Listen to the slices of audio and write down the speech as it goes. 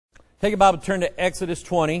Take a Bible, turn to Exodus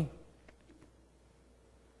 20.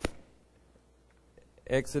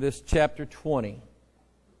 Exodus chapter 20.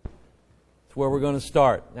 That's where we're going to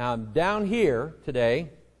start. Now, I'm down here today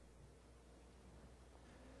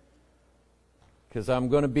because I'm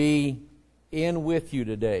going to be in with you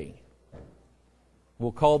today.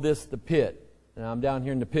 We'll call this the pit. And I'm down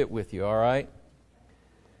here in the pit with you, all right?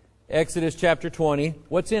 Exodus chapter 20.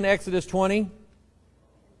 What's in Exodus 20?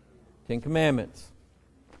 10 Commandments.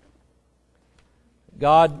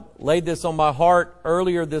 God laid this on my heart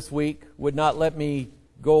earlier this week, would not let me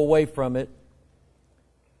go away from it.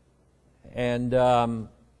 And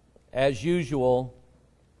as usual,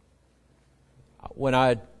 when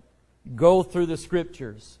I go through the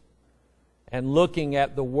Scriptures and looking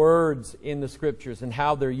at the words in the Scriptures and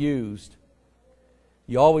how they're used,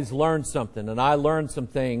 you always learn something. And I learned some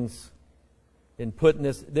things in putting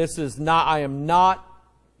this. I am not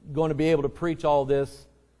going to be able to preach all this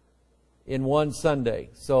in one Sunday.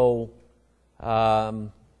 So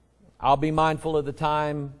I'll be mindful of the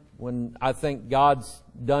time. When I think God's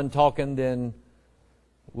done talking, then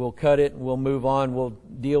we'll cut it and we'll move on. We'll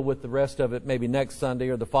deal with the rest of it maybe next Sunday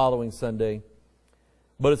or the following Sunday.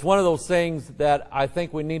 But it's one of those things that I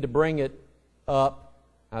think we need to bring it up.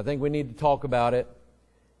 I think we need to talk about it.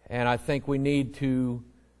 And I think we need to,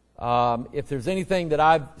 if there's anything that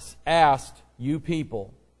I've asked you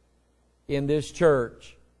people in this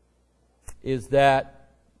church, is that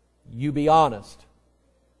you be honest.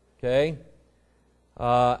 Okay?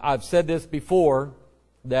 I've said this before,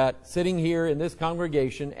 that sitting here in this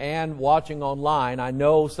congregation and watching online, I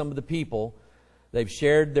know some of the people, they've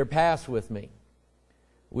shared their past with me.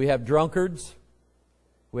 We have drunkards.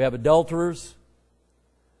 We have adulterers.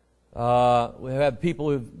 We have people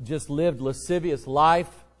who've just lived lascivious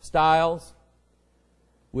lifestyles.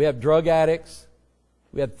 We have drug addicts.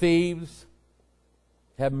 We have thieves.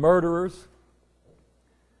 We have murderers.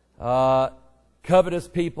 Covetous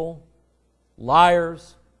people.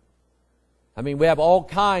 Liars. I mean, we have all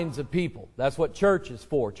kinds of people. That's what church is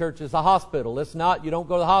for. Church is a hospital. It's not, you don't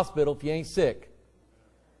go to the hospital if you ain't sick.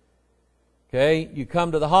 Okay? You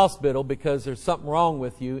come to the hospital because there's something wrong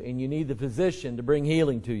with you and you need the physician to bring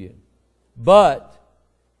healing to you. But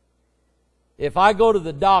if I go to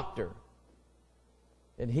the doctor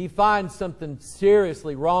and he finds something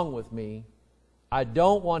seriously wrong with me, I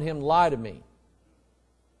don't want him to lie to me.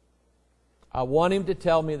 I want him to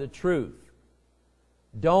tell me the truth.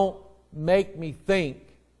 Don't make me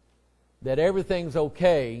think that everything's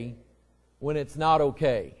okay when it's not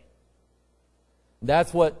okay.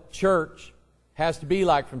 That's what church has to be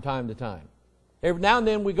like from time to time. Every now and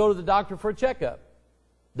then we go to the doctor for a checkup.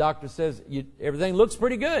 Doctor says, everything looks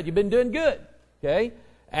pretty good. You've been doing good. Okay?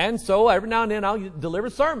 And so every now and then I'll deliver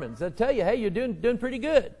sermons. I'll tell you, hey, you're doing pretty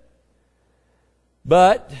good.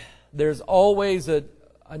 But there's always an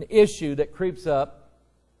issue that creeps up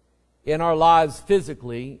in our lives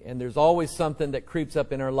physically, and there's always something that creeps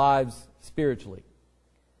up in our lives spiritually.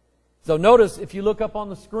 So notice, if you look up on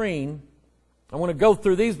the screen, I want to go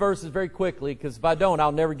through these verses very quickly, because if I don't,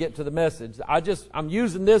 I'll never get to the message. I'm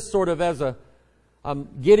using this sort of as I'm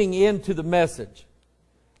getting into the message.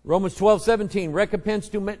 Romans 12:17, recompense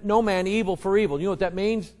to no man evil for evil. You know what that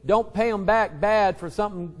means? Don't pay them back bad for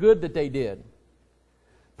something good that they did.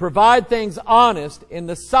 Provide things honest in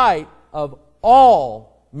the sight of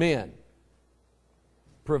all men.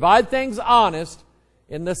 Provide things honest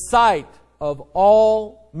in the sight of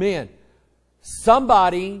all men.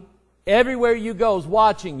 Somebody, everywhere you go, is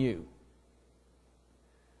watching you.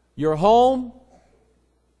 Your home,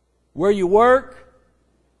 where you work,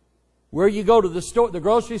 where you go to the store, the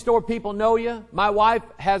grocery store, people know you. My wife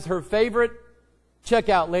has her favorite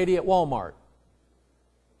checkout lady at Walmart.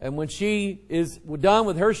 And when she is done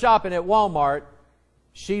with her shopping at Walmart,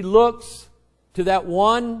 she looks to that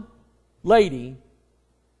one lady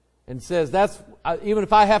and says, even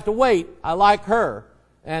if I have to wait, I like her.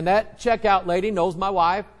 And that checkout lady knows my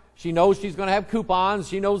wife. She knows she's going to have coupons.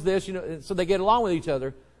 She knows this. So they get along with each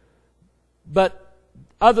other. But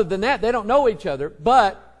other than that, they don't know each other.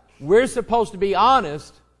 But we're supposed to be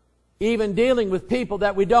honest, even dealing with people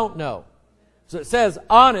that we don't know. So it says,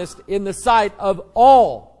 honest in the sight of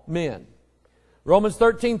all men. Romans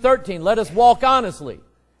 13:13, let us walk honestly,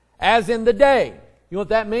 as in the day. You know what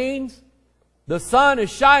that means? The sun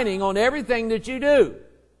is shining on everything that you do.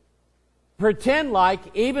 Pretend like,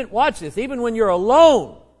 watch this, even when you're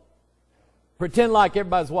alone, pretend like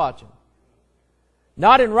everybody's watching.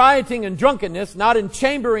 Not in rioting and drunkenness, not in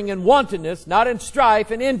chambering and wantonness, not in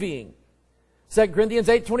strife and envying. 2 Corinthians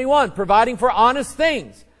 8:21, providing for honest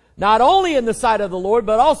things, not only in the sight of the Lord,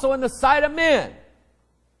 but also in the sight of men.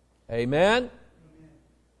 Amen?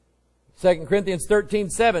 2 Corinthians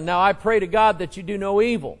 13:7. Now I pray to God that you do no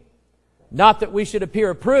evil, not that we should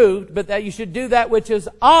appear approved, but that you should do that which is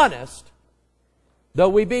honest, though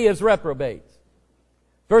we be as reprobates.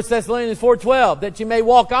 1 Thessalonians 4:12, that you may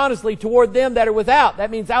walk honestly toward them that are without.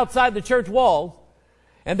 That means outside the church walls.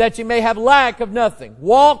 And that you may have lack of nothing.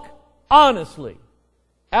 Walk honestly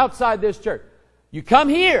outside this church. You come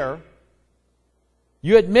here,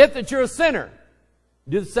 you admit that you're a sinner.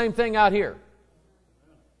 Do the same thing out here.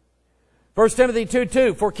 1 Timothy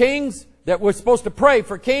 2:2, for kings, that we're supposed to pray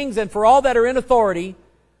for kings and for all that are in authority,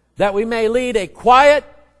 that we may lead a quiet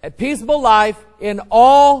and peaceable life in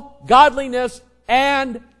all godliness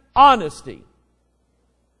and honesty.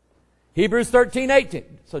 Hebrews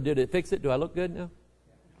 13:18. So did it fix it? Do I look good now?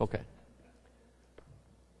 Okay.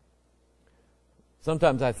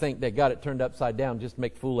 Sometimes I think they got it turned upside down just to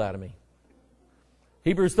make a fool out of me.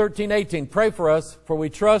 Hebrews 13:18. Pray for us, for we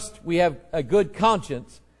trust we have a good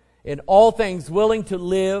conscience in all things, willing to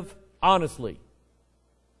live honestly.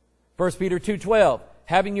 1 Peter 2:12.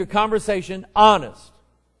 Having your conversation honest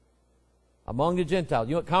among the Gentiles.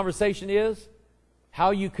 You know what conversation is? How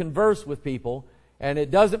you converse with people. And it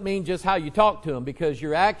doesn't mean just how you talk to them, because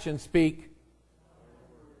your actions speak,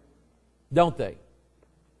 don't they?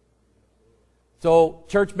 So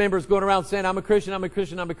church members going around saying, I'm a Christian, I'm a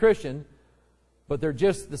Christian, I'm a Christian, but they're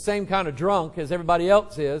just the same kind of drunk as everybody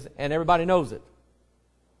else is, and everybody knows it.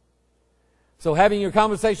 So having your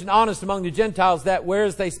conversation honest among the Gentiles, that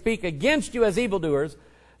whereas they speak against you as evildoers,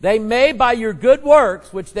 they may by your good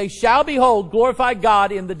works, which they shall behold, glorify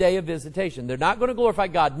God in the day of visitation. They're not going to glorify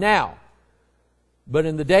God now, but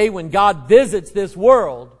in the day when God visits this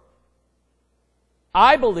world,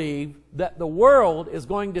 I believe that the world is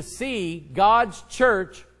going to see God's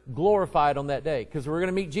church glorified on that day. Because we're going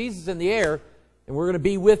to meet Jesus in the air and we're going to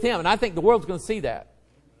be with Him. And I think the world's going to see that.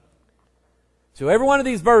 So every one of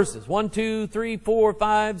these verses, 1, 2, 3, 4,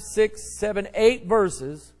 5, 6, 7, 8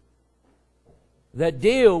 verses that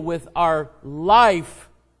deal with our life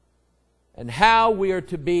and how we are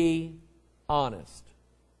to be honest.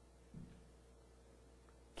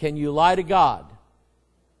 Can you lie to God?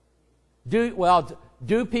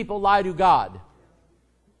 Do people lie to God?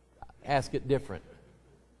 Ask it different.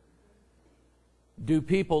 Do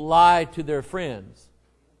people lie to their friends?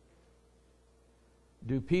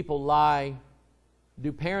 Do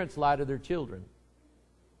parents lie to their children?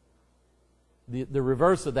 The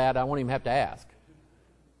reverse of that, I won't even have to ask.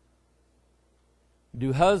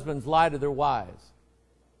 Do husbands lie to their wives?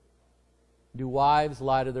 Do wives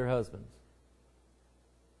lie to their husbands?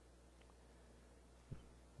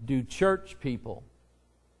 Do church people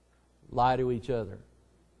lie to each other?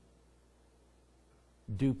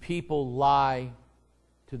 Do people lie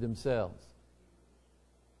to themselves?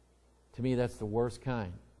 To me, that's the worst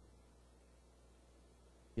kind.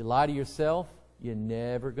 You lie to yourself, you're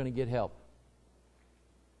never going to get help.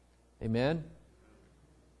 Amen?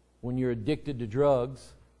 When you're addicted to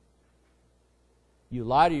drugs, you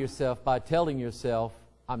lie to yourself by telling yourself,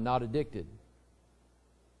 I'm not addicted.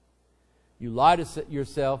 You lie to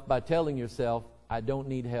yourself by telling yourself, I don't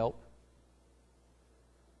need help.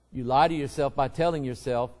 You lie to yourself by telling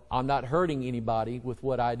yourself, I'm not hurting anybody with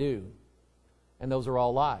what I do. And those are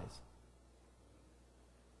all lies.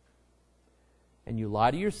 And you lie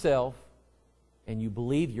to yourself and you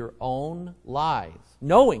believe your own lies.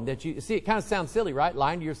 Knowing that you... See, it kind of sounds silly, right?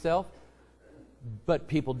 Lying to yourself. But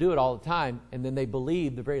people do it all the time, and then they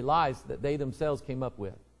believe the very lies that they themselves came up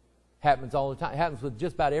with. Happens all the time. It happens with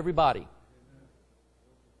just about everybody.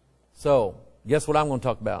 So, guess what I'm going to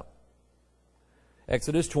talk about?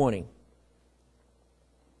 Exodus 20,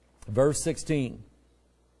 verse 16.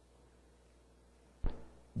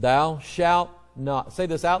 Thou shalt not... Say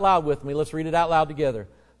this out loud with me. Let's read it out loud together.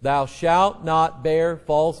 Thou shalt not bear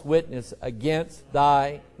false witness against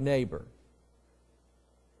thy neighbor.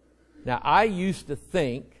 Now, I used to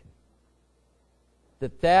think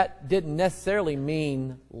that didn't necessarily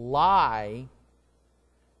mean lie,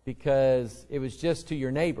 because it was just to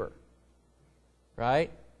your neighbor, right?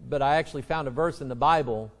 But I actually found a verse in the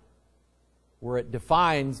Bible where it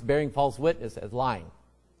defines bearing false witness as lying.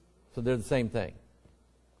 So they're the same thing.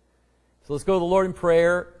 So let's go to the Lord in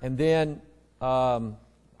prayer, and then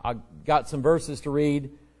I got some verses to read,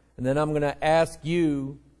 and then I'm going to ask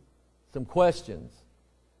you some questions.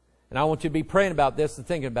 And I want you to be praying about this and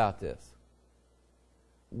thinking about this.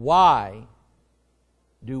 Why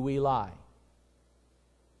do we lie?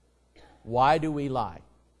 Why do we lie?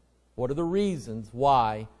 What are the reasons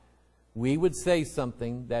why we would say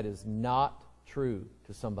something that is not true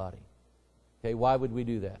to somebody? Okay, why would we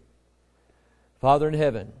do that? Father in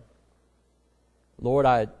heaven, Lord,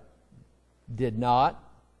 I did not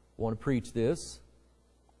want to preach this.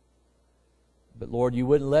 But Lord, you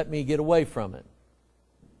wouldn't let me get away from it.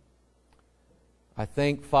 I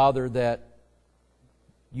think, Father, that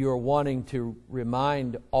you are wanting to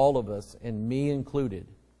remind all of us, and me included,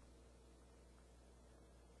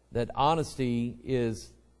 that honesty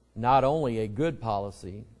is not only a good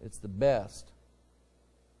policy, it's the best.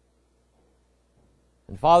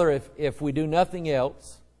 And Father, if we do nothing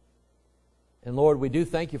else, and Lord, we do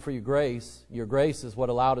thank you for your grace. Your grace is what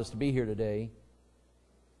allowed us to be here today,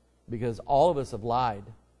 because all of us have lied.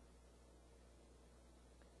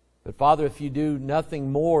 But Father, if you do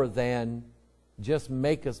nothing more than just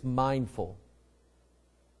make us mindful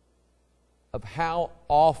of how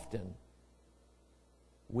often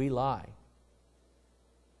we lie.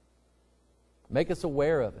 Make us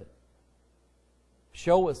aware of it.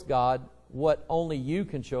 Show us, God, what only you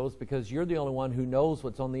can show us, because you're the only one who knows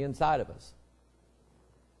what's on the inside of us.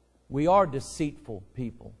 We are deceitful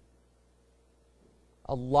people.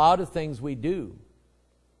 A lot of things we do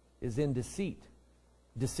is in deceit,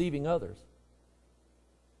 deceiving others.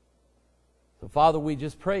 So, Father, we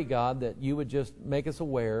just pray, God, that you would just make us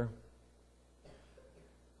aware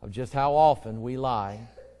of just how often we lie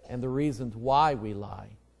and the reasons why we lie.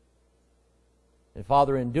 And,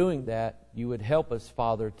 Father, in doing that, you would help us,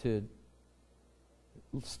 Father, to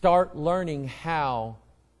start learning how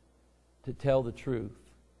to tell the truth.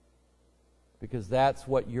 Because that's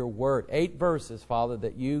what your word, 8 verses, Father,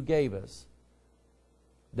 that you gave us,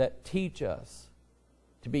 that teach us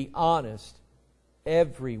to be honest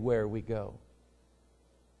everywhere we go.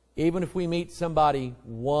 Even if we meet somebody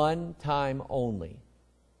one time only,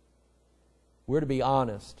 we're to be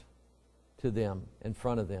honest to them, in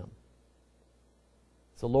front of them.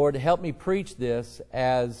 So, Lord, help me preach this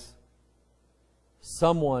as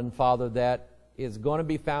someone, Father, that is going to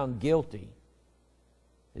be found guilty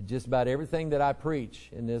at just about everything that I preach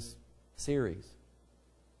in this series.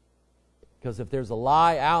 Because if there's a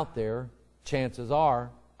lie out there, chances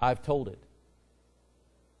are I've told it.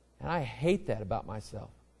 And I hate that about myself.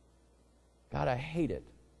 God, I hate it.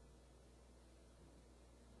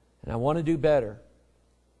 And I want to do better.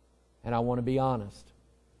 And I want to be honest.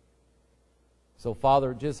 So,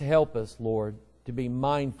 Father, just help us, Lord, to be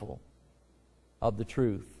mindful of the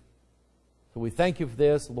truth. So we thank you for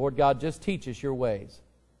this. Lord God, just teach us your ways.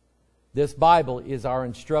 This Bible is our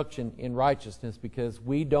instruction in righteousness, because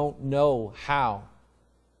we don't know how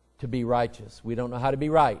to be righteous. We don't know how to be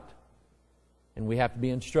right. And we have to be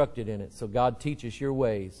instructed in it. So God, teach us your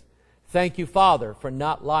ways. Thank you, Father, for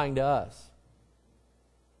not lying to us.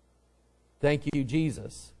 Thank you,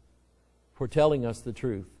 Jesus, for telling us the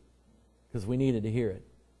truth, because we needed to hear it.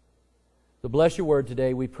 So bless your word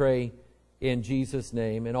today, we pray in Jesus'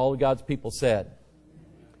 name. And all of God's people said.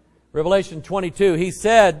 Revelation 22, he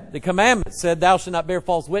said, the commandment said, thou shalt not bear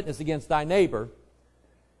false witness against thy neighbor.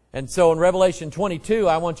 And so in Revelation 22,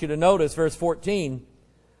 I want you to notice verse 14,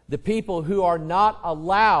 the people who are not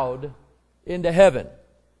allowed into heaven.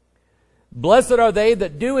 Blessed are they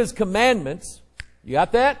that do his commandments. You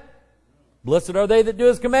got that? Blessed are they that do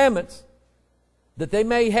his commandments, that they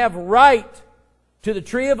may have right to the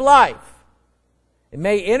tree of life, and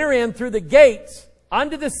may enter in through the gates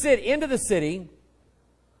into the city.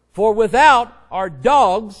 For without are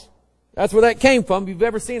dogs. That's where that came from. If you've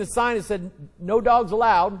ever seen a sign that said, no dogs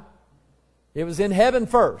allowed, it was in heaven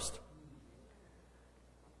first.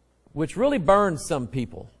 Which really burns some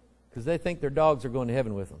people, because they think their dogs are going to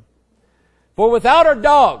heaven with them. For without are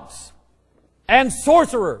dogs, and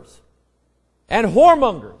sorcerers, and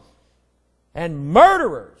whoremongers, and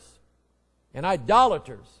murderers, and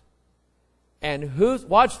idolaters. And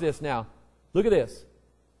watch this now. Look at this.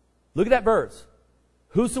 Look at that verse.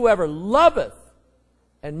 Whosoever loveth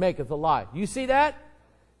and maketh a lie. You see that?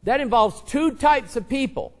 That involves 2 types of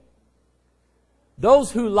people.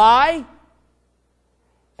 Those who lie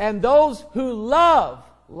and those who love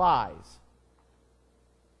lies.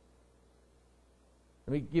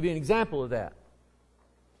 Let me give you an example of that.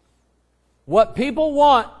 What people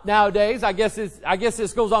want nowadays, I guess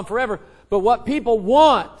this goes on forever, but what people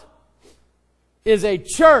want is a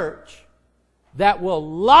church that will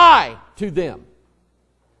lie to them.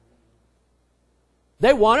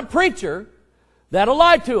 They want a preacher that'll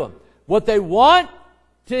lie to them. What they want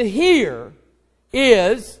to hear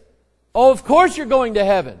is, oh, of course you're going to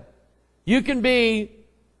heaven. You can be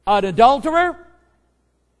an adulterer.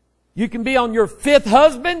 You can be on your 5th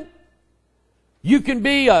husband. You can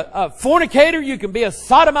be a fornicator. You can be a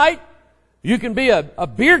sodomite. You can be a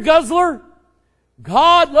beer guzzler.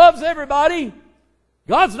 God loves everybody.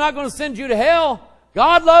 God's not going to send you to hell.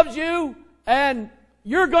 God loves you, and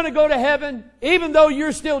you're going to go to heaven even though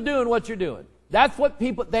you're still doing what you're doing. That's what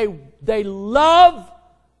people, they love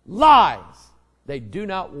lies. They do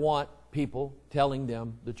not want people telling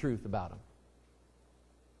them the truth about them.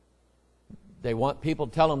 They want people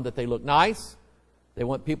to tell them that they look nice. They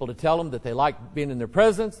want people to tell them that they like being in their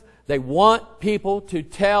presence. They want people to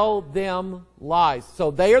tell them lies.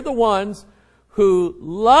 So they are the ones who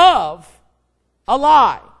love a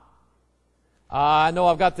lie. I know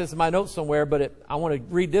I've got this in my notes somewhere, but I want to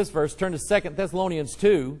read this verse. Turn to 2 Thessalonians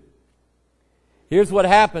 2. Here's what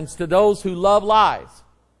happens to those who love lies.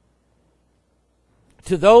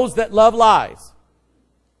 To those that love lies.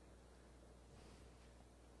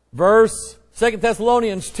 Verse 2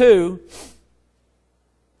 Thessalonians 2,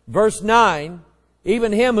 verse 9.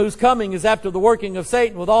 Even him whose coming is after the working of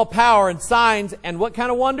Satan with all power and signs and what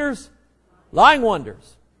kind of wonders? Lying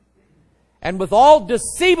wonders. And with all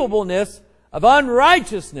deceivableness of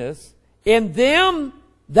unrighteousness in them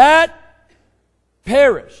that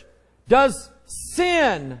perish. Does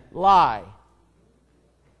sin lie?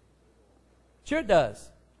 Sure it does.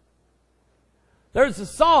 There's a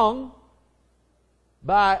song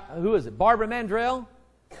by, who is it? Barbara Mandrell.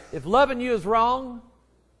 If loving you is wrong,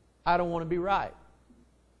 I don't want to be right.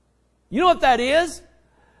 You know what that is?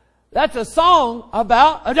 That's a song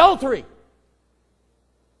about adultery.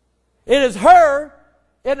 It is her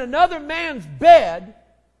in another man's bed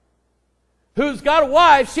who's got a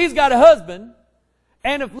wife, she's got a husband,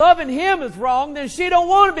 and if loving him is wrong, then she don't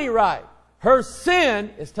want to be right. Her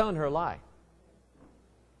sin is telling her a lie.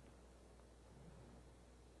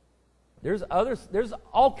 There's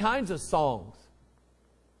all kinds of songs.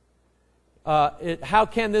 How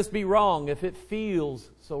can this be wrong if it feels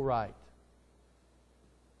so right?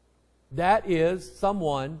 That is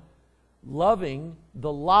someone loving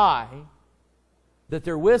the lie that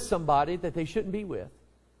they're with somebody that they shouldn't be with.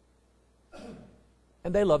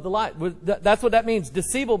 And they love the lie. That's what that means.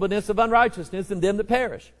 Deceivableness of unrighteousness in them that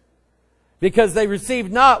perish. Because they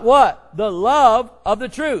received not what? The love of the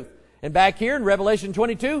truth. And back here in Revelation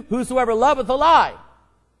 22, whosoever loveth a lie.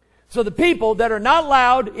 So the people that are not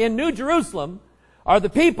allowed in New Jerusalem are the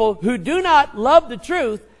people who do not love the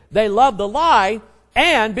truth. They love the lie.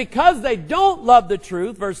 And because they don't love the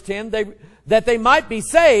truth, verse 10, that they might be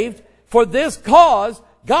saved, for this cause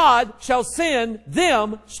God shall send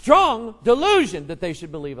them strong delusion that they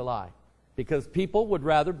should believe a lie. Because people would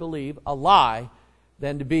rather believe a lie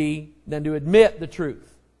than to admit the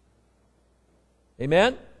truth.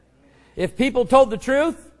 Amen? If people told the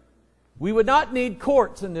truth, we would not need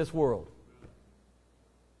courts in this world.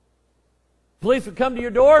 Police would come to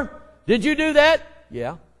your door. Did you do that?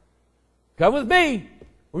 Yeah. Come with me.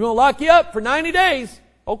 We're going to lock you up for 90 days.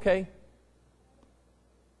 Okay.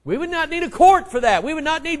 We would not need a court for that. We would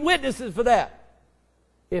not need witnesses for that.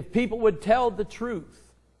 If people would tell the truth,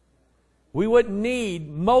 we wouldn't need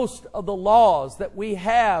most of the laws that we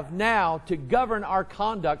have now to govern our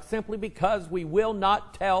conduct simply because we will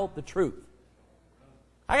not tell the truth.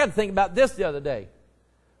 I got to think about this the other day.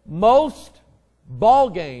 Most ball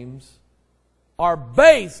games are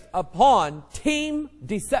based upon team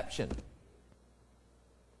deception.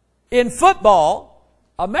 In football,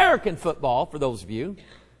 American football, for those of you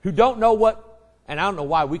who don't know what, and I don't know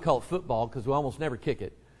why we call it football because we almost never kick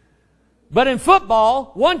it. But in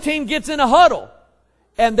football, one team gets in a huddle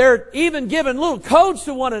and they're even giving little codes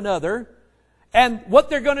to one another. And what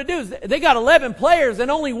they're going to do is they got 11 players and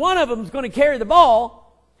only one of them is going to carry the ball.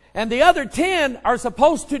 And the other 10 are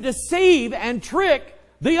supposed to deceive and trick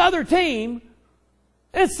the other team.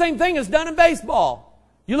 And it's the same thing as done in baseball.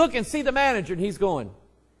 You look and see the manager and he's going,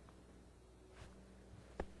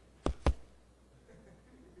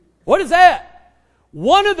 what is that?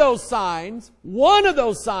 One of those signs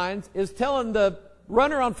is telling the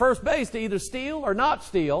runner on first base to either steal or not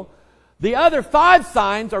steal. The other 5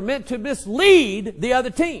 signs are meant to mislead the other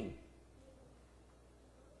team.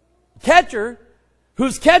 Catcher,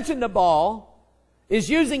 who's catching the ball, is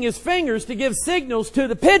using his fingers to give signals to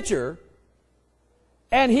the pitcher,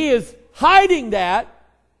 and he is hiding that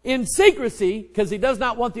in secrecy because he does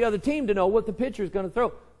not want the other team to know what the pitcher is going to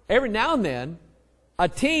throw. Every now and then, a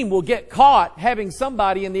team will get caught having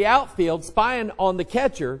somebody in the outfield spying on the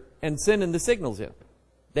catcher and sending the signals in.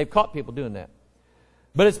 They've caught people doing that.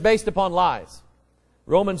 But it's based upon lies.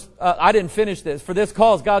 I didn't finish this. For this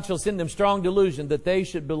cause God shall send them strong delusion that they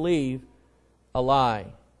should believe a lie.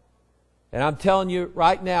 And I'm telling you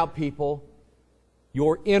right now, people,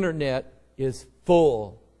 your internet is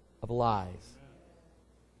full of lies.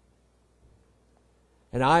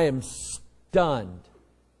 And I am stunned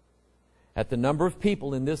at the number of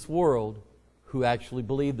people in this world who actually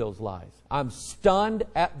believe those lies. I'm stunned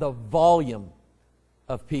at the volume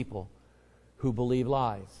of people who believe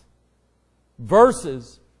lies.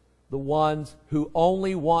 versus the ones who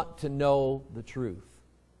only want to know the truth.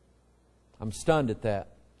 I'm stunned at that.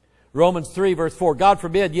 Romans 3 verse 4, God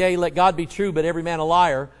forbid, yea, let God be true, but every man a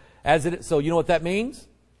liar. So you know what that means?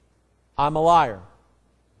 I'm a liar.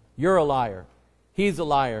 You're a liar. He's a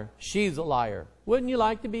liar. She's a liar. Wouldn't you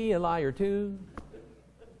like to be a liar too?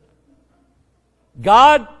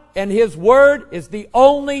 God and His Word is the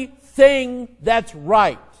only thing that's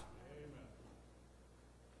right.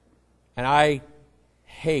 And I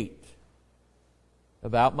hate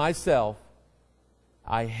about myself,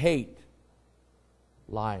 I hate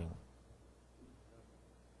lying.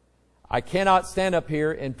 I cannot stand up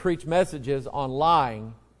here and preach messages on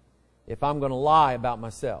lying if I'm going to lie about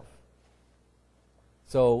myself.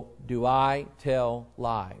 So, do I tell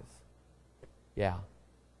lies? Yeah.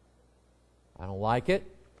 I don't like it.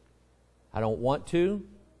 I don't want to.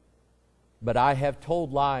 But I have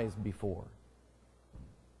told lies before.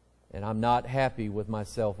 And I'm not happy with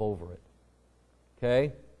myself over it.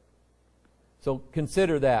 Okay? So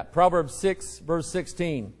consider that. Proverbs 6 verse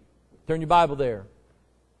 16. Turn your Bible there.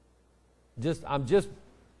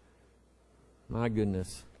 My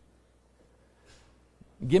goodness.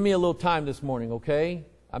 Give me a little time this morning, okay?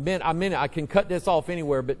 I can cut this off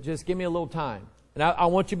anywhere, but just give me a little time. And I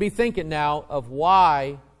want you to be thinking now of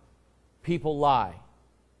why people lie.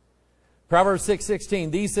 Proverbs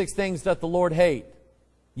 6:16. These 6 things doth the Lord hate.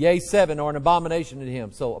 Yea, 7 are an abomination to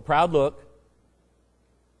Him. So a proud look,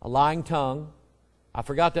 a lying tongue. I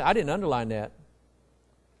didn't underline that.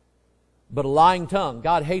 But a lying tongue.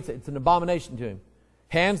 God hates it. It's an abomination to Him.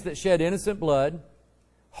 Hands that shed innocent blood.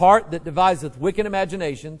 Heart that deviseth wicked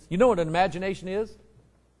imaginations. You know what an imagination is?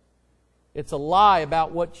 It's a lie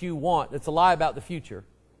about what you want. It's a lie about the future.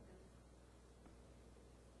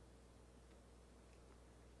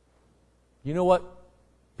 You know what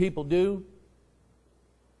people do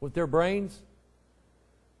with their brains?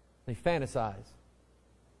 They fantasize.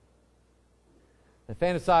 They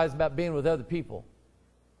fantasize about being with other people.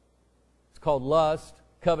 It's called lust,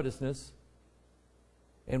 covetousness.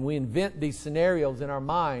 And we invent these scenarios in our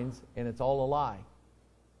minds, and it's all a lie.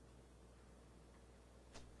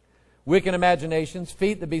 Wicked imaginations,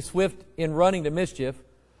 feet that be swift in running to mischief,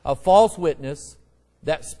 a false witness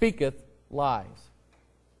that speaketh lies.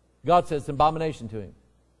 God says it's an abomination to Him.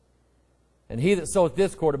 And he that soweth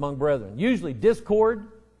discord among brethren. Usually discord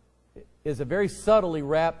is a very subtly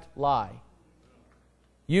wrapped lie.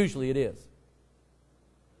 Usually it is.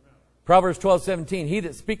 Proverbs 12:17, he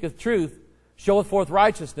that speaketh truth showeth forth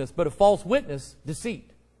righteousness, but a false witness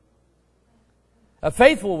deceit. A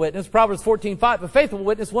faithful witness, Proverbs 14:5, a faithful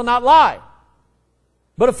witness will not lie,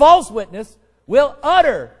 but a false witness will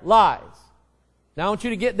utter lies. Now I want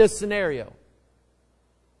you to get this scenario.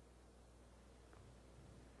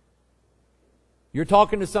 You're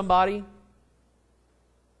talking to somebody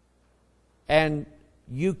and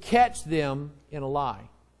you catch them in a lie.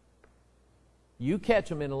 You catch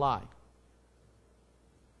them in a lie.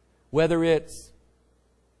 Whether it's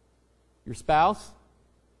your spouse,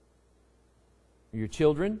 or your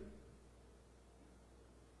children,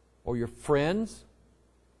 or your friends,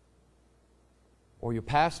 or your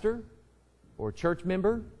pastor, or a church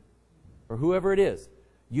member, or whoever it is.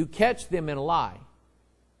 You catch them in a lie.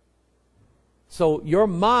 So your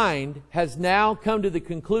mind has now come to the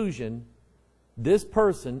conclusion, this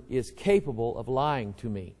person is capable of lying to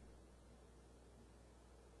me.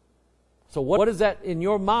 So what is that in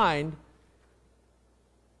your mind?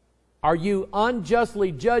 Are you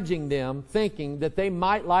unjustly judging them, thinking that they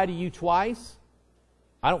might lie to you twice?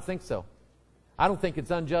 I don't think so. I don't think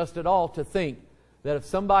it's unjust at all to think that if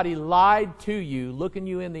somebody lied to you, looking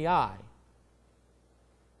you in the eye,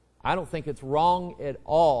 I don't think it's wrong at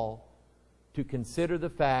all to consider the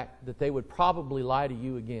fact that they would probably lie to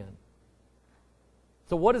you again.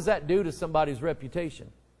 So what does that do to somebody's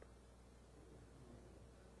reputation?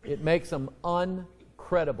 It makes them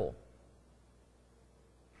uncredible.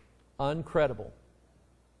 Uncredible.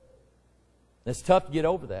 It's tough to get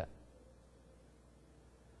over that.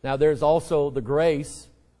 Now there's also the grace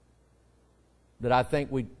that I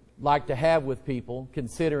think we'd like to have with people,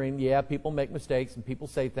 considering, yeah, people make mistakes and people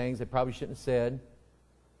say things they probably shouldn't have said.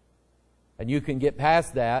 And you can get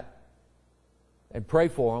past that and pray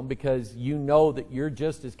for them because you know that you're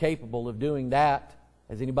just as capable of doing that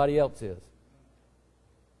as anybody else is.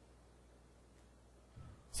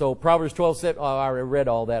 So Proverbs 12:7, I already read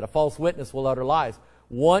all that. A false witness will utter lies.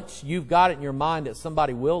 Once you've got it in your mind that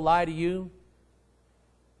somebody will lie to you,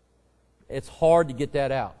 it's hard to get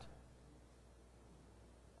that out.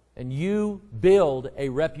 And you build a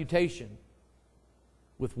reputation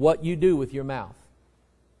with what you do with your mouth.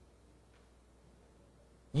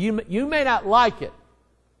 You may not like it.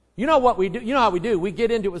 You know what we do? You know how we do? We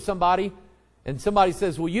get into it with somebody, and somebody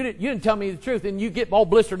says, well, you didn't tell me the truth, and you get all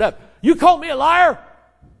blistered up. You called me a liar?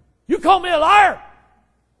 You called me a liar?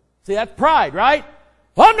 See, that's pride, right?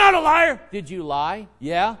 Well, I'm not a liar. Did you lie?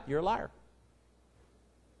 Yeah, you're a liar.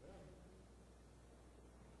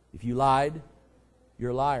 If you lied,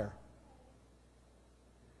 you're a liar.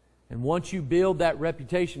 And once you build that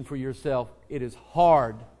reputation for yourself, it is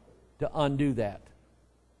hard to undo that.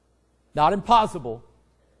 Not impossible,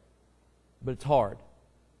 but it's hard.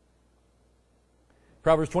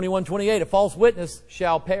 Proverbs 21:28, a false witness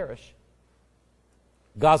shall perish.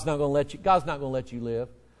 God's not going to let you live.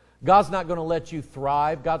 God's not going to let you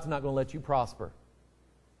thrive. God's not going to let you prosper.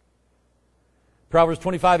 Proverbs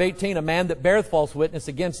 25:18, a man that beareth false witness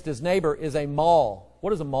against his neighbor is a maul.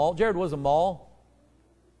 What is a maul? Jared, what is a maul?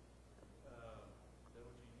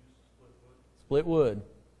 Split wood.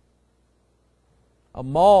 A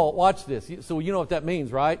maul, watch this. So you know what that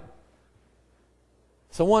means, right?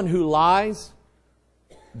 Someone who lies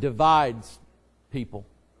divides people.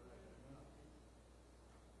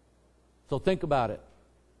 So think about it.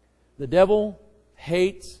 The devil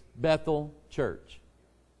hates Bethel Church.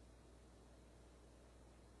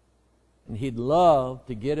 And he'd love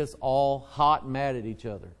to get us all hot and mad at each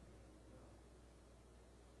other.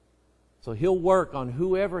 So he'll work on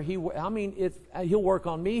whoever he'll work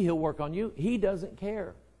on me, he'll work on you. He doesn't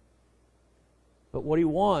care. But what he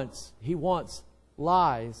wants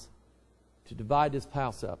lies to divide his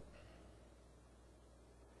house up.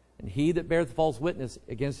 And he that beareth false witness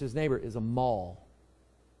against his neighbor is a maul.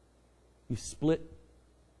 You split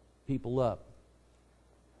people up.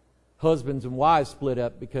 Husbands and wives split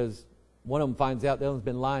up because one of them finds out the other one's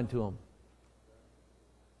been lying to them.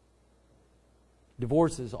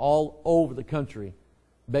 Divorces all over the country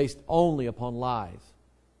based only upon lies.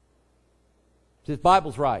 This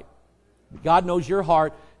Bible's right. God knows your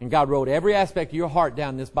heart, and God wrote every aspect of your heart down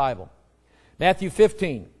in this Bible. Matthew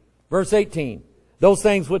 15, verse 18. Those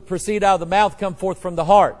things which proceed out of the mouth come forth from the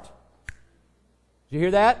heart. Did you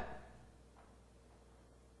hear that?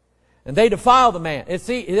 And they defile the man. And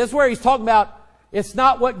see, this is where he's talking about it's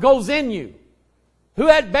not what goes in you. Who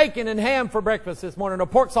had bacon and ham for breakfast this morning, or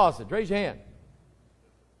pork sausage? Raise your hand.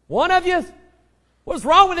 One of you? What's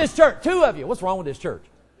wrong with this church? Two of you. What's wrong with this church?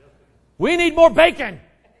 We need more bacon.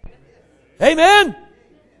 Amen?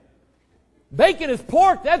 Bacon is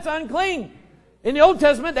pork. That's unclean. In the Old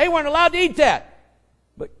Testament, they weren't allowed to eat that.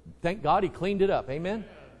 But thank God He cleaned it up. Amen?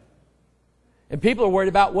 And people are worried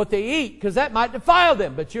about what they eat because that might defile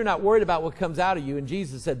them. But you're not worried about what comes out of you. And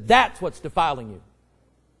Jesus said, that's what's defiling you.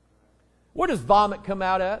 Where does vomit come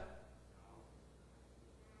out at?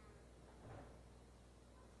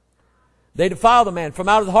 They defile the man. From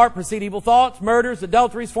out of the heart proceed evil thoughts, murders,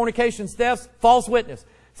 adulteries, fornications, thefts, false witness.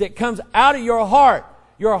 See, it comes out of your heart.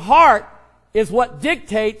 Your heart is what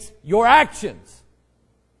dictates your actions.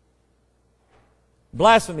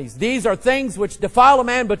 Blasphemies. These are things which defile a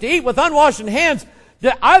man, but to eat with unwashed hands.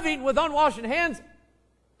 I've eaten with unwashed hands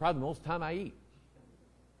probably most of the time I eat.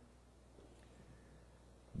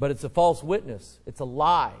 But it's a false witness. It's a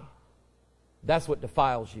lie. That's what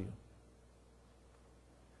defiles you.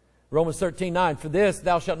 Romans 13:9. For this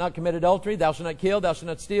thou shalt not commit adultery, thou shalt not kill, thou shalt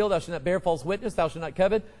not steal, thou shalt not bear false witness, thou shalt not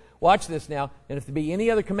covet. Watch this now. And if there be any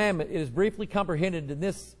other commandment, it is briefly comprehended in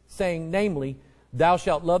this saying, namely, thou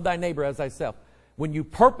shalt love thy neighbor as thyself. When you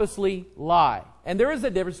purposely lie, and there is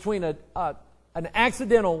a difference between an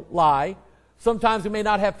accidental lie. Sometimes we may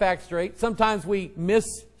not have facts straight. Sometimes we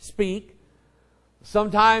misspeak.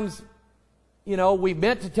 Sometimes, we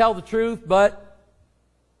meant to tell the truth, but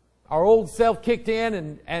our old self kicked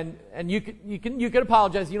in, and you can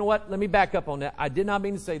apologize. You know what? Let me back up on that. I did not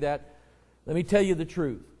mean to say that. Let me tell you the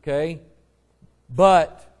truth, okay?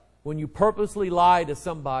 But when you purposely lie to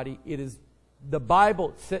somebody, it is the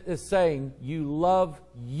Bible is saying you love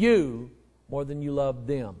you more than you love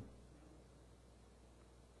them.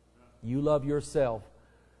 You love yourself.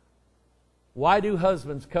 Why do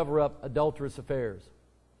husbands cover up adulterous affairs?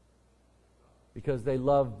 Because they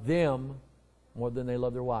love them more than they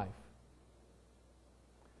love their wife.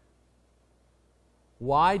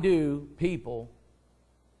 Why do people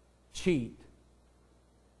cheat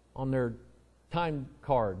on their time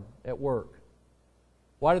card at work?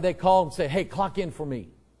 Why do they call and say, hey, clock in for me?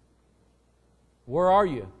 Where are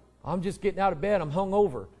you? I'm just getting out of bed. I'm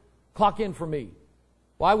hungover. Clock in for me.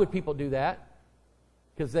 Why would people do that?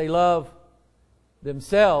 Because they love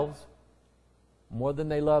themselves more than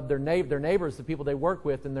they love their neighbors, the people they work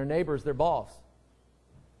with, and their neighbors, their boss.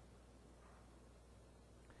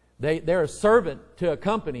 They're a servant to a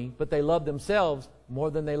company, but they love themselves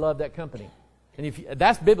more than they love that company. And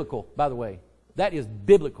that's biblical, by the way. That is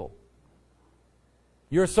biblical.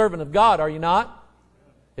 You're a servant of God, are you not?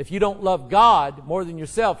 If you don't love God more than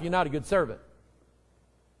yourself, you're not a good servant.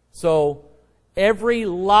 So, every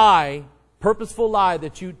lie, purposeful lie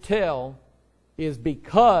that you tell is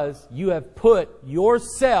because you have put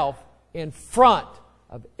yourself in front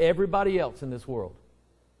of everybody else in this world.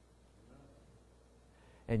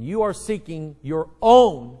 And you are seeking your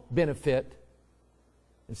own benefit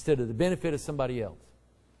instead of the benefit of somebody else.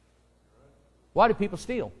 Why do people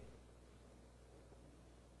steal?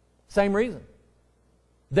 Same reason.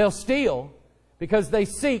 They'll steal because they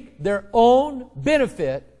seek their own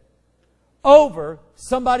benefit over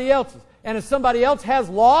somebody else's. And if somebody else has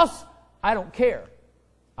loss, I don't care.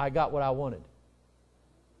 I got what I wanted.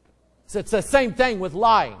 So it's the same thing with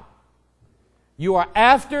lying. You are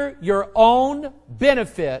after your own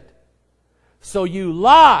benefit, so you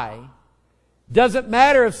lie. Doesn't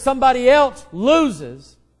matter if somebody else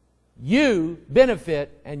loses, you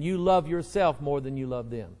benefit and you love yourself more than you love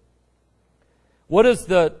them. What is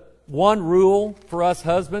the one rule for us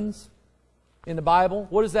husbands in the Bible?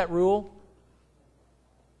 What is that rule?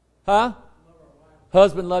 Huh?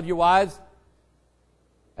 Husband, love your wives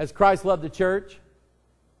as Christ loved the church.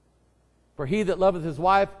 For he that loveth his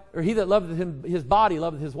wife, or he that loveth his body,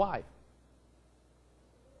 loveth his wife.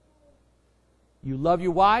 You love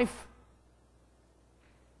your wife,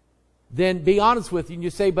 then be honest with you and you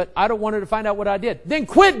say, but I don't want her to find out what I did. Then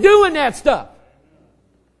quit doing that stuff.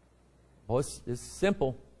 Oh, it's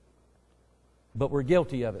simple. But we're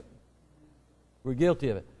guilty of it. We're guilty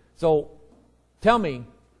of it. So, tell me,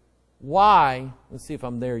 why? Let's see if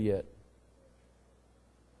I'm there yet.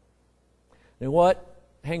 You know what?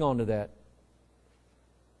 Hang on to that.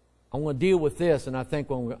 I'm going to deal with this, and I think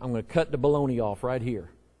I'm going to cut the baloney off right here.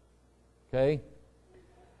 Okay?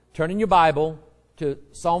 Turn in your Bible to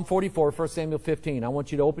Psalm 44, 1 Samuel 15. I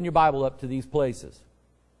want you to open your Bible up to these places.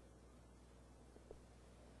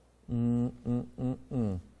 I'm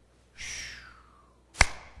going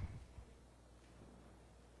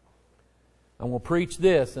to preach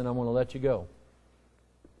this, and I'm going to let you go.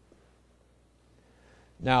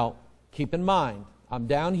 Now, keep in mind, I'm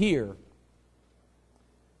down here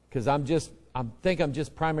because I think I'm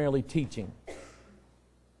just primarily teaching.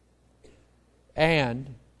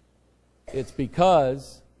 And it's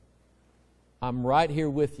because I'm right here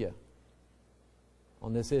with you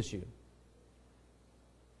on this issue.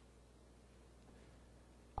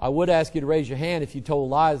 I would ask you to raise your hand if you told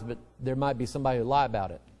lies, but there might be somebody who lie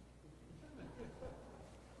about it.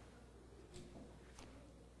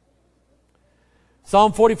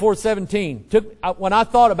 Psalm 44:17. When I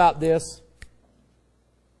thought about this,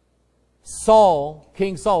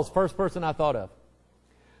 King Saul's first person I thought of.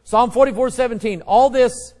 Psalm 44:17. All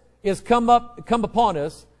this is come upon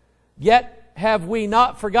us, yet have we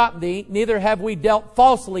not forgotten thee, neither have we dealt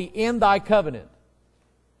falsely in thy covenant.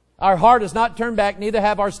 Our heart has not turned back, neither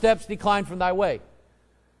have our steps declined from thy way.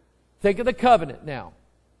 Think of the covenant now.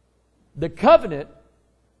 The covenant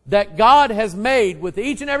that God has made with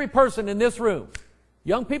each and every person in this room.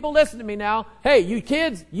 Young people, listen to me now. Hey, you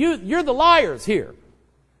kids, you're the liars here.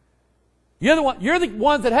 You're the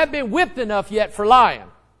ones that haven't been whipped enough yet for lying.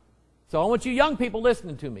 So I want you young people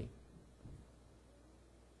listening to me.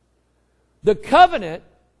 The covenant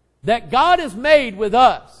that God has made with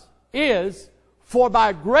us is, for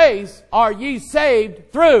by grace are ye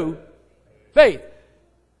saved through faith.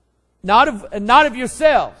 Not of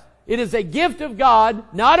yourselves. It is a gift of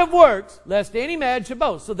God, not of works, lest any man should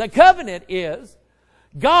boast. So the covenant is,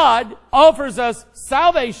 God offers us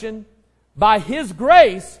salvation by His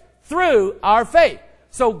grace through our faith.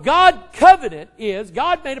 So God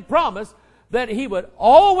made a promise that He would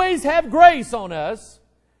always have grace on us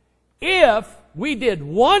if we did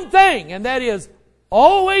one thing, and that is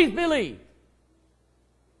always believe.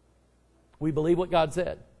 We believe what God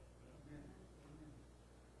said.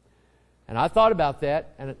 And I thought about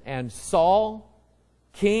that, and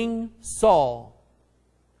King Saul,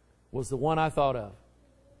 was the one I thought of.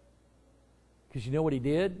 Because you know what he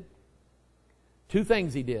did? Two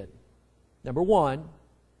things he did. Number one,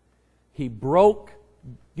 he broke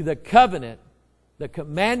the covenant, the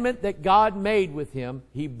commandment that God made with him.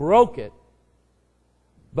 He broke it.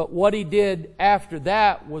 But what he did after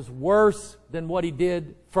that was worse than what he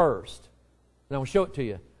did first. And I'll show it to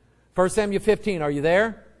you. 1 Samuel 15, are you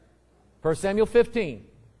there? 1 Samuel 15.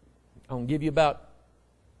 I'm going to give you about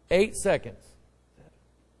 8 seconds. 7,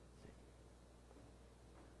 6,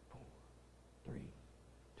 5, 4, 3,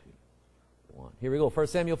 2, 1. Here we go. 1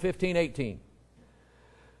 Samuel 15, 18.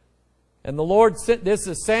 And the Lord sent, this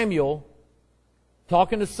is Samuel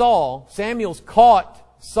talking to Saul. Samuel's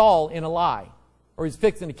caught Saul in a lie. or he's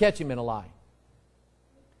fixing to catch him in a lie.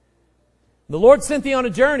 The Lord sent thee on a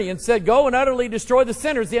journey and said, go and utterly destroy the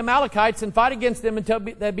sinners, the Amalekites, and fight against them until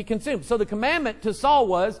they be consumed. So the commandment to Saul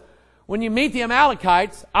was, when you meet the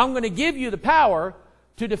Amalekites, I'm going to give you the power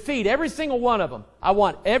to defeat every single one of them. I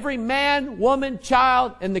want every man, woman,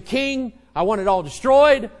 child, and the king. I want it all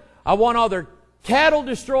destroyed. I want all their cattle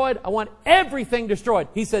destroyed. I want everything destroyed.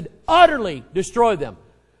 He said, utterly destroy them,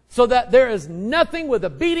 so that there is nothing with a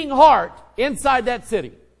beating heart inside that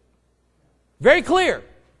city. Very clear.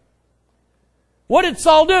 What did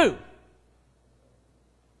Saul do?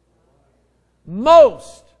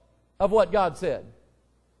 Most of what God said.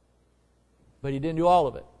 But he didn't do all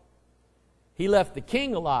of it. He left the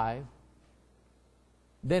king alive.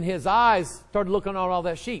 Then his eyes started looking on all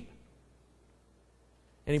that sheep.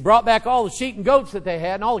 And he brought back all the sheep and goats that they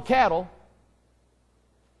had and all the cattle.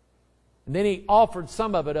 And then he offered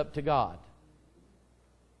some of it up to God.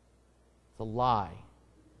 It's a lie.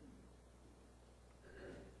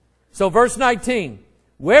 So verse 19.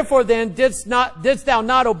 Wherefore then didst thou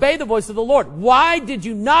not obey the voice of the Lord? Why did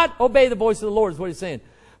you not obey the voice of the Lord is what he's saying.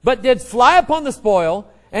 But didst fly upon the spoil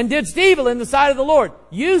and didst evil in the sight of the Lord.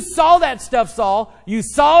 You saw that stuff, Saul. You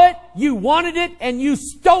saw it, you wanted it, and you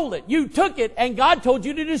stole it. You took it, and God told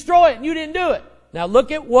you to destroy it, and you didn't do it. Now look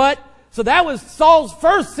at what, so that was Saul's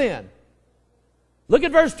first sin. Look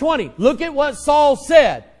at verse 20. Look at what Saul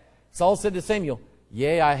said. Saul said to Samuel,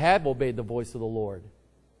 yea, I have obeyed the voice of the Lord.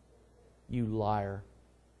 You liar.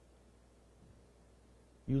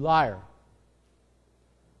 You liar.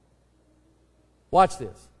 Watch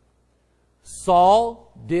this.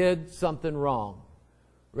 Saul did something wrong.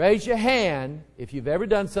 Raise your hand if you've ever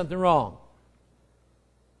done something wrong.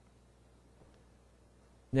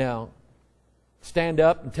 Now, stand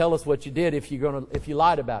up and tell us what you did if you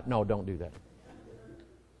lied about it. No, don't do that.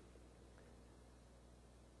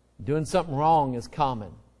 Doing something wrong is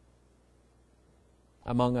common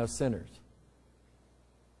among us sinners.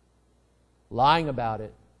 Lying about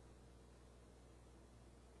it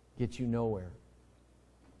gets you nowhere.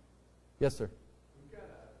 Yes, sir. We've got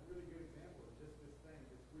a really good example of just this thing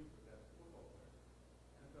this week with that football player.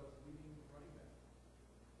 NFL's leading running back.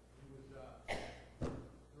 He was,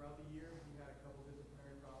 throughout the year, he had a couple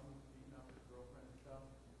disciplinary problems, beating up his girlfriend and stuff.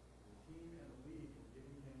 The team and the league were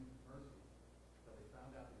giving him mercy, but they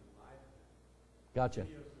found out that he lied to them. Gotcha.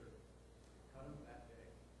 Cut him that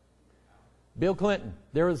day. Bill Clinton.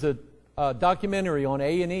 There was a documentary on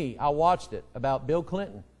A&E. I watched it about Bill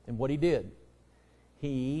Clinton and what he did.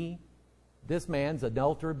 This man's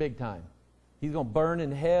adulterer big time. He's going to burn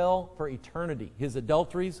in hell for eternity. His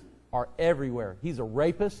adulteries are everywhere. He's a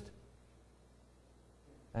rapist,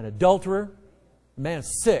 an adulterer. The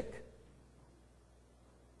man's sick.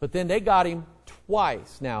 But then they got him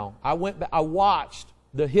twice. Now, I watched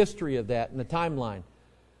the history of that in the timeline.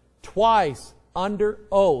 Twice, under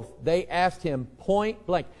oath, they asked him point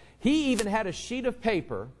blank. He even had a sheet of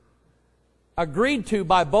paper agreed to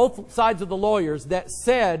by both sides of the lawyers that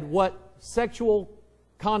said what sexual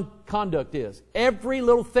conduct is. Every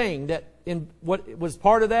little thing that what was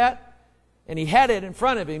part of that, and he had it in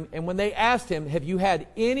front of him. And when they asked him, have you had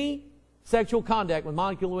any sexual contact with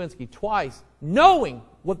Monica Lewinsky? Twice, knowing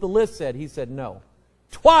what the list said, he said no.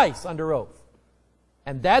 Twice under oath.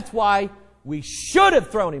 And that's why we should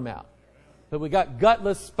have thrown him out. But we got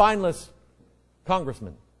gutless, spineless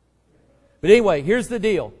congressmen. But anyway, here's the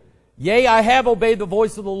deal. Yea, I have obeyed the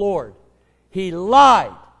voice of the Lord. He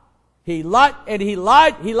lied. He lied, and he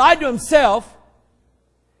lied to himself.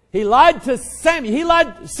 He lied to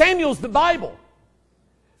Samuel. Samuel's the Bible.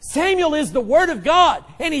 Samuel is the Word of God.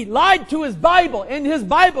 And he lied to his Bible. And his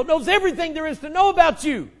Bible knows everything there is to know about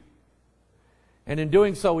you. And in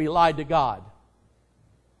doing so, he lied to God.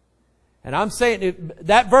 And I'm saying,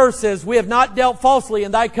 that verse says, we have not dealt falsely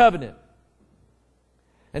in thy covenant.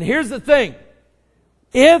 And here's the thing.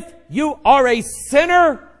 If you are a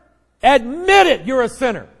sinner, admit it, you're a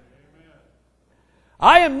sinner.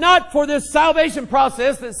 I am not for this salvation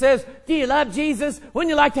process that says, do you love Jesus? Wouldn't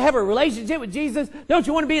you like to have a relationship with Jesus? Don't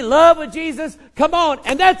you want to be in love with Jesus? Come on.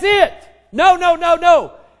 And that's it. No, no, no,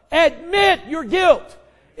 no. Admit your guilt.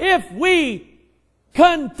 If we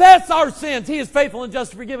confess our sins, He is faithful and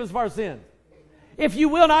just to forgive us of our sins. If you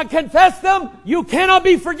will not confess them, you cannot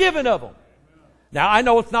be forgiven of them. Now, I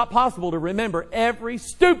know it's not possible to remember every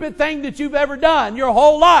stupid thing that you've ever done your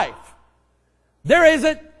whole life. There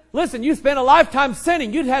isn't. Listen, you spent a lifetime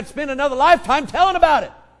sinning. You'd have to spend another lifetime telling about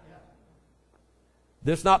it.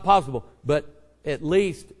 This is not possible. But at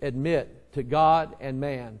least admit to God and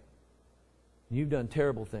man, you've done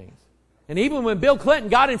terrible things. And even when Bill Clinton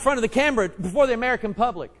got in front of the camera before the American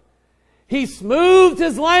public, He smoothed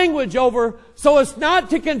his language over so as not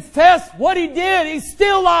to confess what he did. He's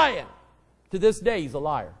still lying. To this day, he's a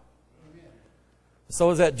liar. So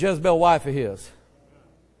is that Jezebel wife of his.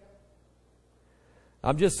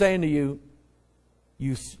 I'm just saying to you,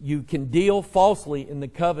 you can deal falsely in the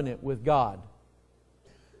covenant with God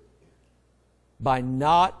by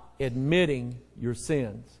not admitting your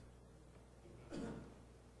sins.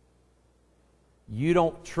 You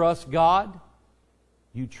don't trust God,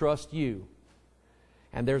 you trust you.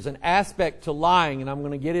 And there's an aspect to lying, and I'm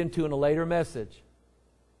going to get into in a later message.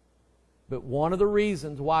 But one of the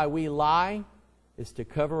reasons why we lie is to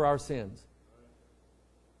cover our sins.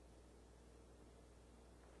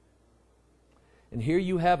 And here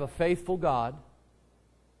you have a faithful God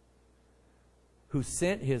who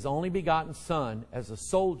sent His only begotten Son as a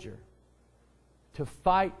soldier to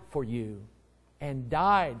fight for you and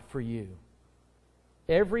died for you.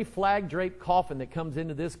 Every flag-draped coffin that comes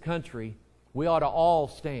into this country, we ought to all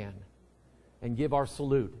stand and give our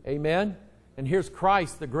salute. Amen? And here's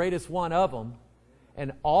Christ, the greatest one of them.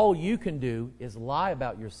 And all you can do is lie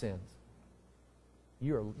about your sins.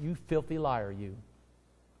 You filthy liar, you.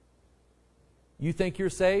 You think you're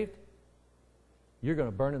saved? You're going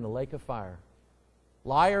to burn in the lake of fire.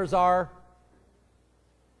 Liars are...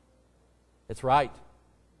 It's right.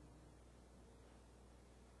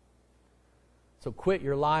 So quit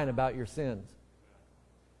your lying about your sins.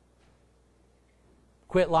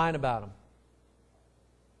 Quit lying about them.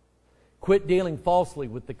 Quit dealing falsely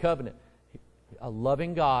with the covenant. A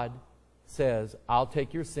loving God says, I'll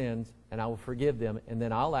take your sins and I will forgive them, and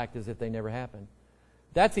then I'll act as if they never happened.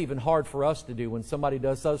 That's even hard for us to do. When somebody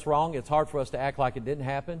does us wrong, it's hard for us to act like it didn't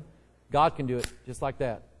happen. God can do it just like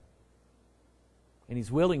that. And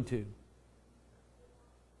He's willing to.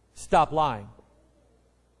 Stop lying.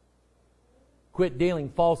 Quit dealing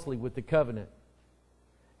falsely with the covenant.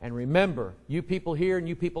 And remember, you people here and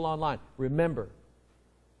you people online, remember,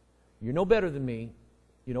 you're no better than me.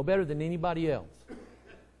 You're no better than anybody else.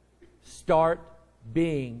 Start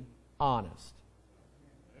being honest.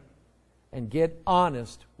 And get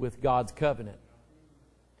honest with God's covenant.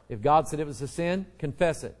 If God said it was a sin,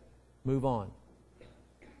 confess it. Move on.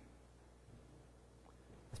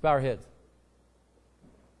 Let's bow our heads.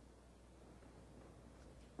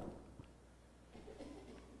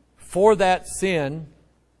 For that sin,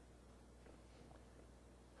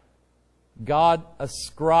 God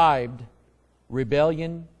ascribed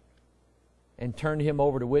rebellion and turned him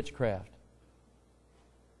over to witchcraft.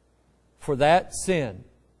 For that sin,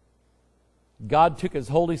 God took His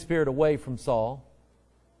Holy Spirit away from Saul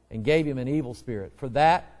and gave him an evil spirit. For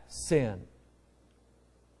that sin.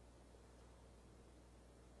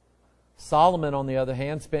 Solomon, on the other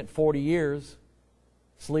hand, spent 40 years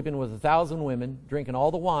sleeping with 1,000 women, drinking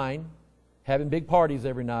all the wine, having big parties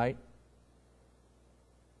every night,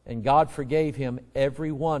 and God forgave him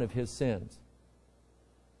every one of his sins.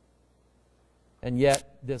 And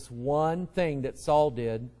yet, this one thing that Saul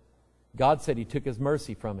did, God said He took His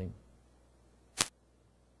mercy from him.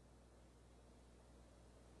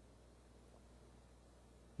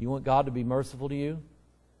 You want God to be merciful to you?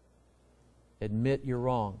 Admit you're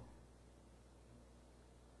wrong.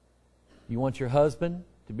 You want your husband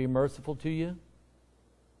to be merciful to you?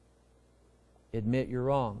 Admit you're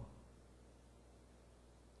wrong.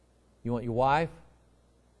 You want your wife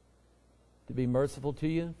to be merciful to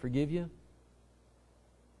you, forgive you?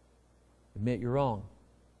 Admit you're wrong.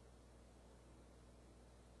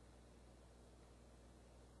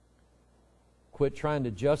 Quit trying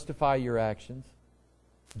to justify your actions,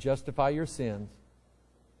 justify your sins,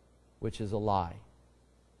 which is a lie.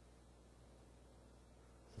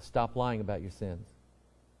 So stop lying about your sins.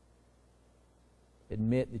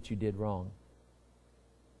 Admit that you did wrong.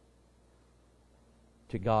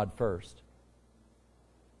 To God first.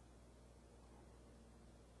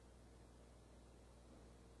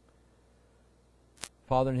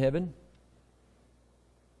 Father in heaven,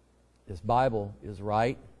 this Bible is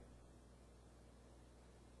right,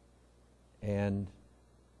 and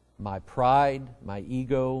my pride, my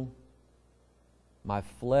ego, my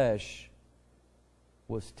flesh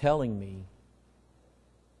was telling me,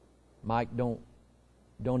 Mike, don't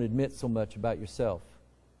admit so much about yourself.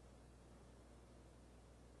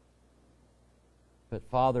 But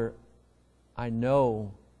Father, I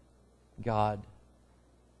know, God,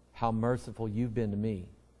 how merciful You've been to me.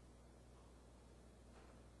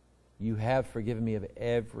 You have forgiven me of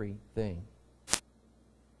everything.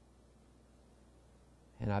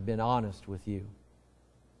 And I've been honest with You,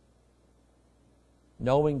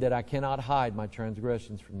 knowing that I cannot hide my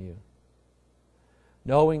transgressions from You,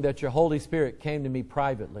 knowing that Your Holy Spirit came to me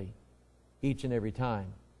privately each and every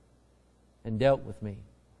time and dealt with me.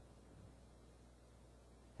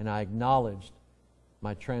 And I acknowledged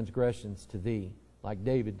my transgressions to Thee, like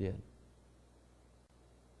David did.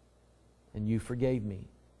 And You forgave me.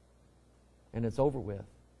 And it's over with.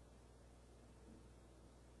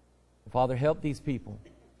 Father, help these people.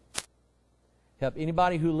 Help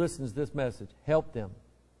anybody who listens to this message. Help them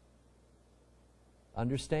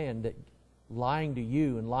understand that lying to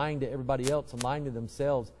You and lying to everybody else and lying to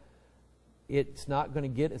themselves, it's not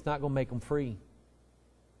going to make them free.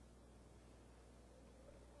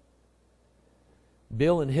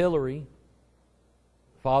 Bill and Hillary,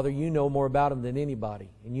 Father, You know more about them than anybody,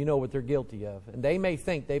 and You know what they're guilty of. And they may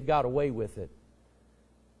think they've got away with it.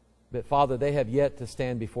 But Father, they have yet to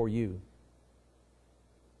stand before You.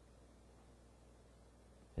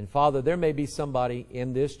 And Father, there may be somebody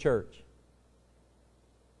in this church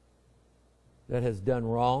that has done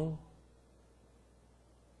wrong,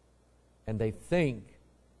 and they think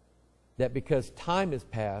that because time has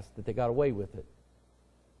passed that they got away with it.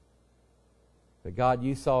 But God,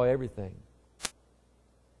 You saw everything.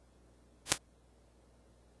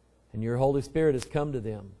 And Your Holy Spirit has come to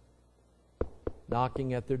them,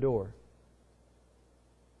 knocking at their door.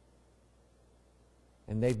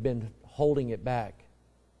 And they've been holding it back,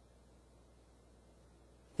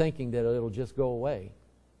 thinking that it'll just go away.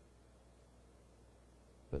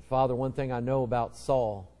 But Father, one thing I know about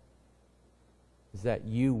Saul is that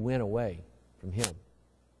You went away from him.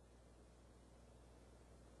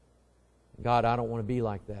 God, I don't want to be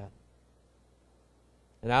like that.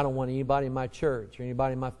 And I don't want anybody in my church or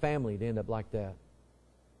anybody in my family to end up like that.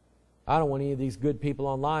 I don't want any of these good people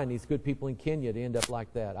online, these good people in Kenya to end up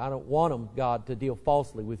like that. I don't want them, God, to deal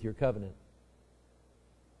falsely with Your covenant.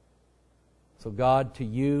 So God, to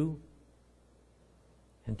You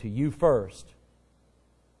and to You first,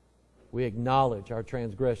 we acknowledge our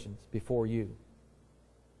transgressions before You.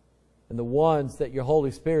 And the ones that Your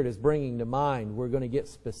Holy Spirit is bringing to mind, we're going to get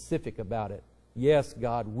specific about it. Yes,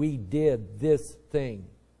 God, we did this thing.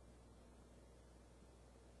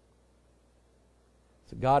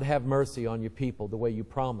 So God, have mercy on Your people the way You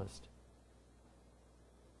promised.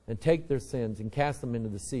 And take their sins and cast them into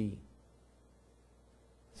the sea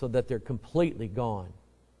so that they're completely gone.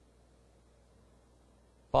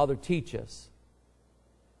 Father, teach us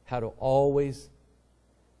how to always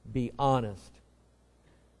be honest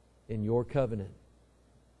in Your covenant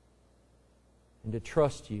and to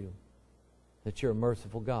trust You that You're a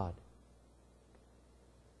merciful God.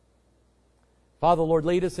 Father, Lord,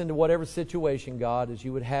 lead us into whatever situation, God, as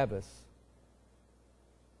You would have us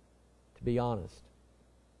to be honest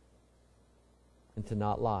and to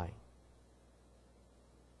not lie.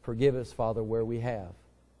 Forgive us, Father, where we have.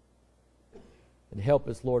 And help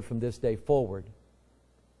us, Lord, from this day forward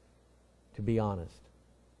to be honest.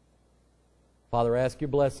 Father, I ask Your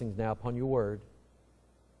blessings now upon Your word.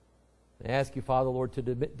 I ask You, Father, Lord, to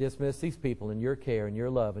dismiss these people in Your care and Your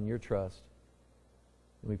love and Your trust.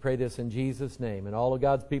 And we pray this in Jesus' name. And all of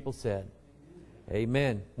God's people said,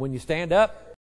 Amen. When you stand up,